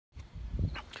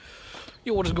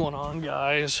Yo, what is going on,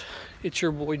 guys? It's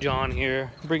your boy John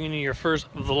here, bringing you your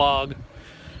first vlog.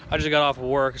 I just got off of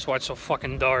work, that's why it's so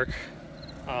fucking dark.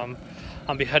 I'll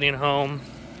be heading home.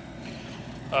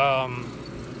 You're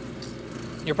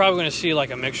probably going to see like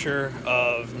a mixture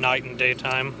of night and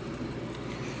daytime.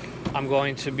 I'm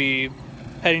going to be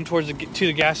heading towards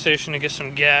the gas station to get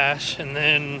some gas, and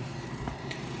then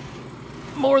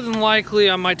more than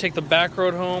likely I might take the back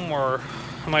road home, or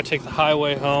I might take the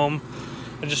highway home.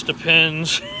 It just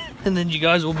depends. And then you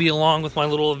guys will be along with my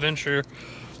little adventure.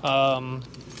 Little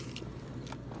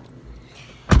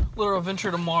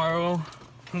adventure tomorrow.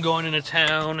 I'm going into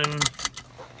town and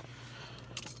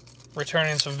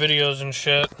returning some videos and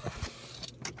shit.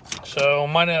 So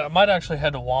I might actually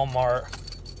head to Walmart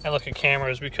and look at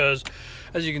cameras, because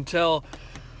as you can tell,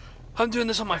 I'm doing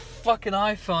this on my fucking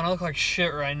iPhone. I look like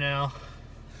shit right now.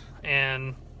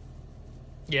 And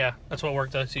yeah, that's what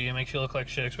work does to you. It makes you look like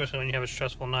shit, especially when you have a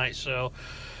stressful night. So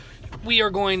we are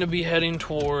going to be heading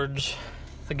towards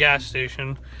the gas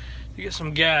station to get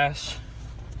some gas.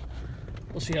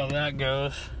 We'll see how that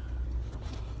goes.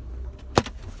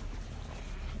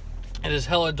 It is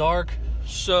hella dark,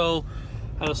 so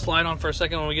I'll slide on for a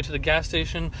second. When we get to the gas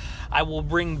station, I will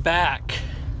bring back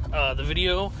the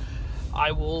video.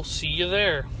 I will see you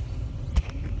there.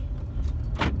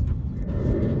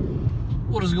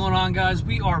 What is going on, guys?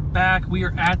 We are back. We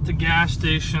are at the gas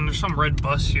station. There's some red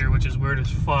bus here, which is weird as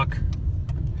fuck.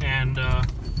 And at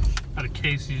a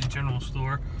Casey's general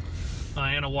store.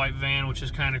 And a white van, which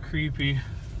is kind of creepy.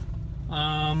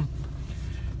 I'm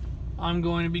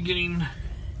going to be getting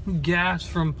gas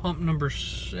from pump number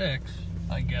 6,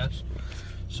 I guess.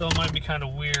 So it might be kind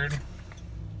of weird.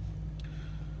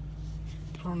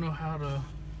 I don't know how to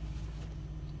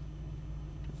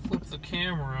flip the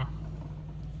camera,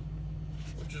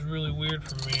 which is really weird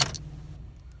for me.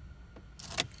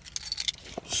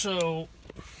 So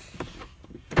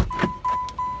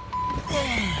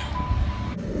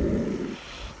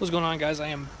what's going on, guys? I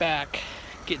am back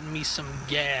getting me some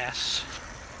gas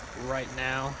right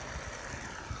now.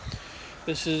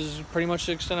 This is pretty much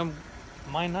the extent of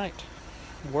my night.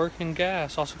 Work and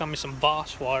gas. Also got me some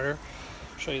Voss water.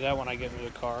 I'll show you that when I get into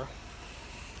the car.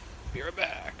 Be right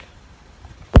back.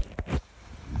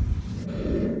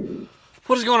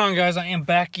 What is going on, guys? I am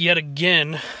back yet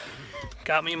again.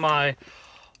 Got me my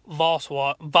Voss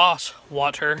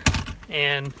water,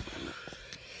 and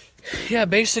yeah,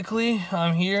 basically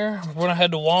I'm here. We're gonna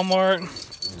head to Walmart,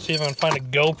 see if I can find a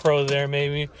GoPro there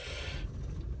maybe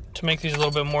to make these a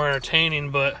little bit more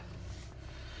entertaining. But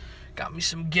got me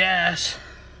some gas.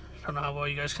 I don't know how well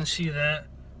you guys can see that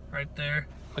right there.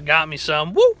 I got me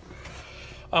some. Woo!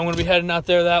 I'm gonna be heading out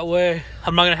there that way.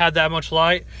 I'm not gonna have that much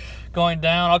light going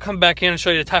down. I'll come back in and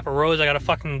show you the type of roads I gotta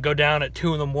fucking go down at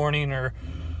 2 in the morning or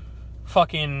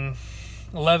fucking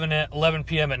 11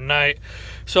 p.m. at night.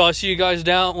 So I'll see you guys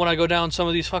down when I go down some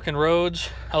of these fucking roads.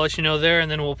 I'll let you know there,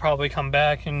 and then we'll probably come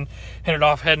back and hit it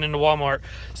off heading into Walmart.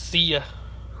 See ya.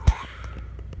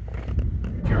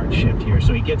 Shift here,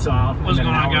 so he gets off. What's going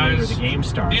on, guys? The game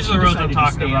starts. These are the roads I'm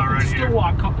talking about right here. Still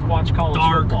watch college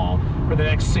football for the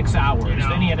next 6 hours. You know,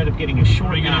 then he ended up getting a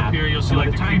short nap. Up here, you'll see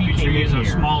like the creepy trees, a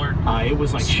smaller, it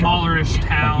was like smallerish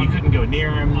town. Like, you couldn't go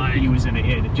near him. Like, he was in a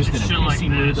pissy like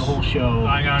mood the whole show.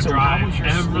 I gotta drive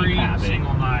every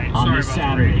single night. On Sorry this about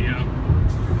Saturday. the radio.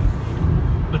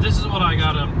 But this is what I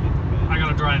gotta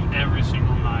drive every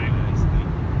single night.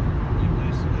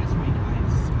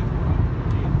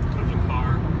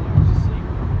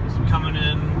 Coming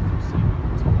in,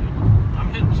 I'm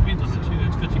hitting the speed limit too.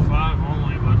 It's 55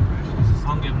 only, but I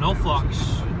don't give no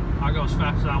fucks. I go as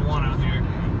fast as I want out here.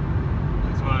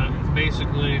 But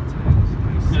basically,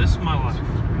 yeah, this is my life.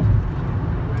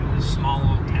 This small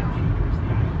little town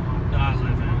that I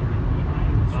live in,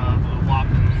 a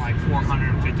whopping like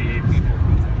 458 people.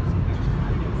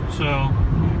 So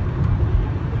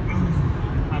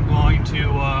I'm going to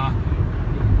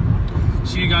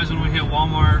see you guys when we hit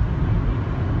Walmart.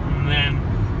 And then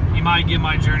you might get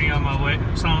my journey on my way,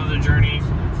 some of the journey,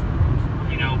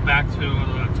 you know, back to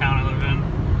the town I live in.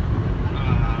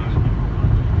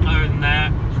 Other than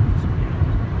that,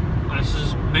 this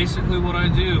is basically what I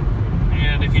do.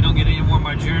 And if you don't get any more of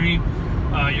my journey,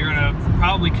 you're gonna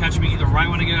probably catch me either right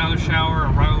when I get out of the shower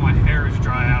or right when my hair is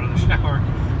dry out of the shower.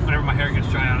 Whenever my hair gets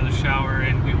dry out of the shower,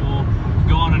 and we will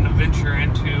go on an adventure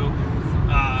into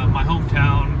my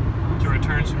hometown to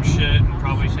return some shit and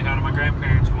probably say hi to my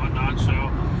grandparents and whatnot. So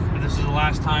if this is the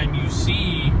last time you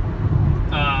see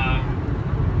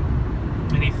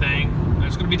anything,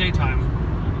 it's gonna be daytime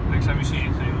next time you see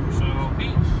anything. So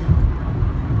peace.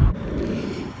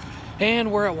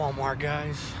 And we're at Walmart,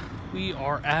 guys. We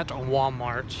are at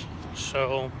Walmart.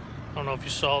 So I don't know if you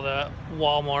saw that.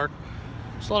 Walmart.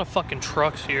 There's a lot of fucking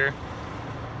trucks here.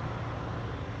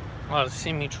 A lot of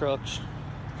semi trucks.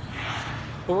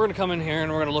 But we're gonna come in here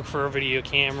and we're gonna look for a video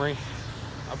Camry.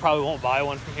 I probably won't buy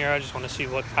one from here. I just want to see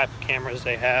what type of cameras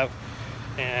they have.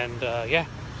 And yeah,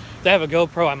 if they have a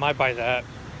GoPro, I might buy that.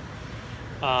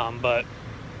 But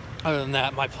other than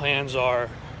that, my plans are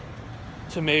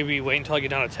to maybe wait until I get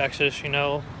down to Texas, you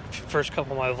know. First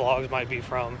couple of my vlogs might be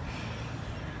from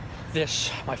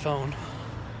this, my phone.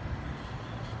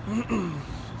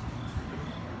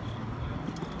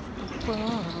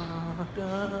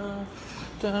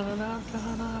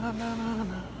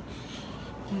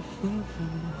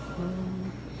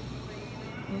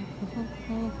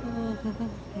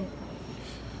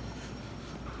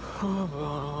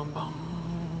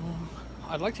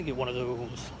 I'd like to get one of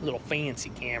those little fancy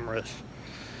cameras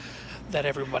that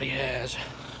everybody has.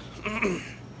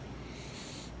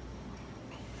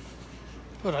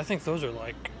 But I think those are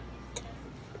like...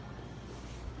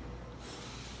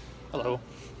 Hello.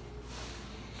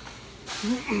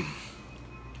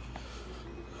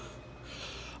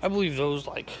 I believe those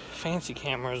like fancy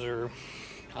cameras are,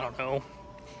 I don't know,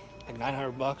 like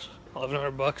 $900,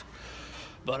 $1,100.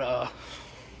 But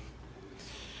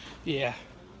yeah.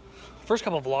 First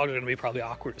couple of vlogs are gonna be probably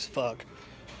awkward as fuck.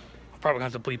 I'm probably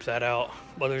gonna have to bleep that out,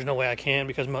 but there's no way I can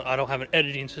because I don't have an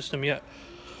editing system yet.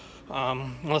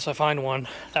 Unless I find one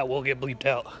that will get bleeped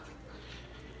out.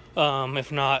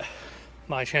 If not,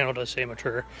 my channel does say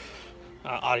mature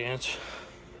audience.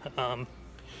 But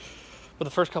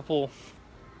the first couple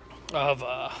of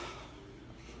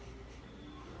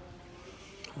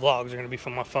vlogs are gonna be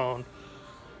from my phone,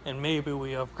 and maybe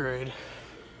we upgrade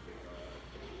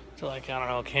to like, I don't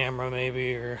know, a camera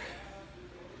maybe, or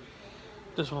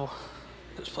this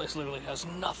place literally has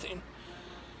nothing.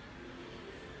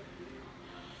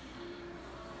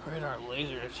 Radar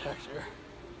laser detector.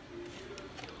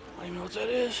 I don't even know what that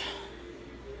is.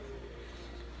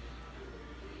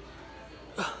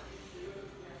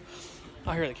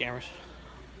 I hear the cameras.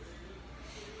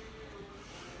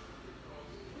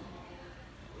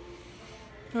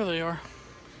 There they are.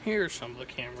 Here's some of the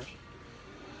cameras.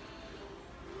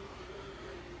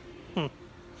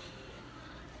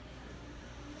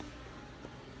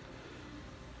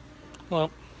 Well,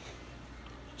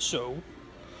 so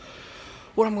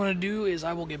what I'm going to do is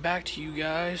I will get back to you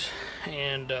guys,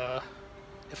 and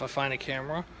if I find a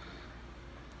camera,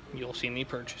 you'll see me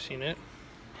purchasing it.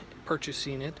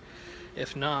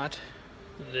 If not,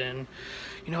 then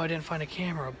you know I didn't find a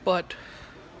camera, but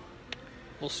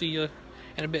we'll see you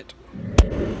in a bit.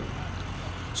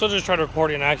 So I just tried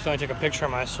recording and I accidentally took a picture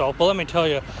of myself, but let me tell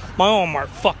you, my Walmart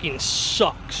fucking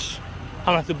sucks. I'm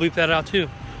gonna have to bleep that out too,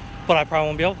 but I probably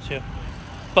won't be able to.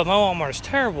 But my Walmart is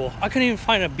terrible. I couldn't even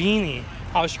find a beanie.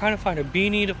 I was trying to find a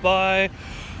beanie to buy,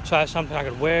 so I had something I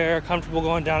could wear, comfortable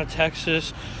going down to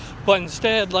Texas. But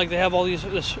instead, like, they have all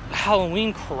this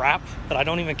Halloween crap that I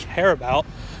don't even care about.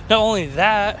 Not only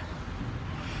that,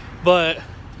 but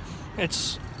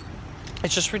it's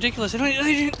just ridiculous.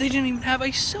 They didn't even have a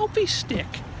selfie stick.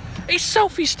 A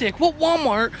selfie stick. What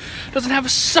Walmart doesn't have a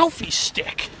selfie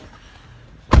stick?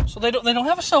 So they don't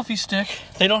have a selfie stick.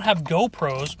 They don't have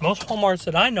GoPros. Most Walmarts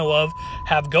that I know of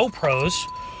have GoPros.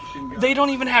 They don't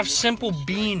even have simple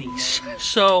beanies.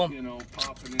 So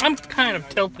I'm kind of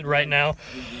tilted right now.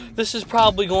 This is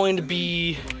probably going to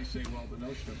be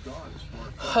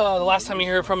the last time you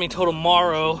hear from me till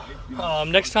tomorrow.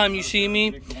 Next time you see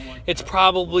me, it's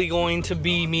probably going to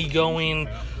be me going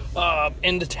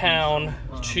into town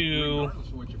to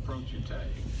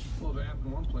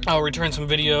I'll return some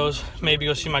videos, maybe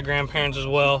go see my grandparents as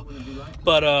well.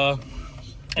 But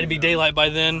it'll be daylight by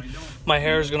then. My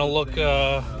hair is gonna look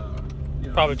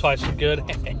probably twice as good.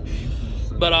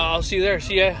 But I'll see you there.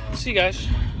 See you guys.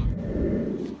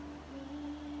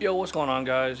 Yo, what's going on,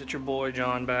 guys? It's your boy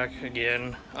John back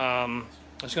again.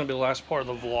 It's gonna be the last part of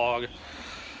the vlog.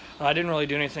 I didn't really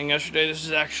do anything yesterday. This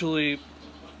is actually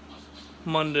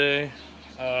Monday.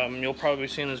 You'll probably be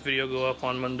seeing this video go up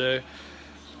on Monday.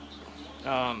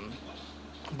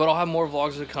 But I'll have more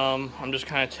vlogs to come. I'm just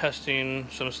kind of testing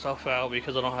some stuff out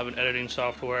because I don't have an editing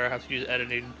software. I have to use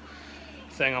editing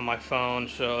thing on my phone.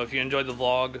 So if you enjoyed the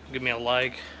vlog, give me a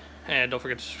like, and don't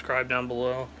forget to subscribe down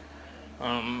below.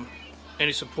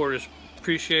 Any support is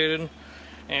appreciated,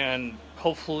 and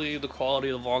hopefully the quality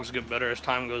of the vlogs get better as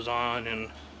time goes on, and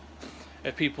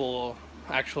if people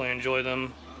actually enjoy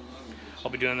them, I'll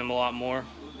be doing them a lot more.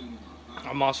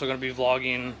 I'm also going to be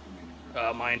vlogging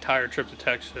my entire trip to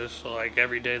Texas, so like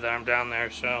every day that I'm down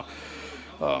there. So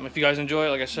if you guys enjoy it,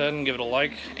 like I said, give it a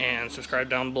like and subscribe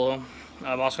down below.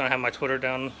 I'm also going to have my Twitter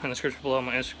down in the description below,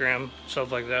 my Instagram,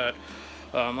 stuff like that.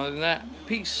 Other than that,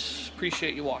 peace.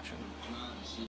 Appreciate you watching.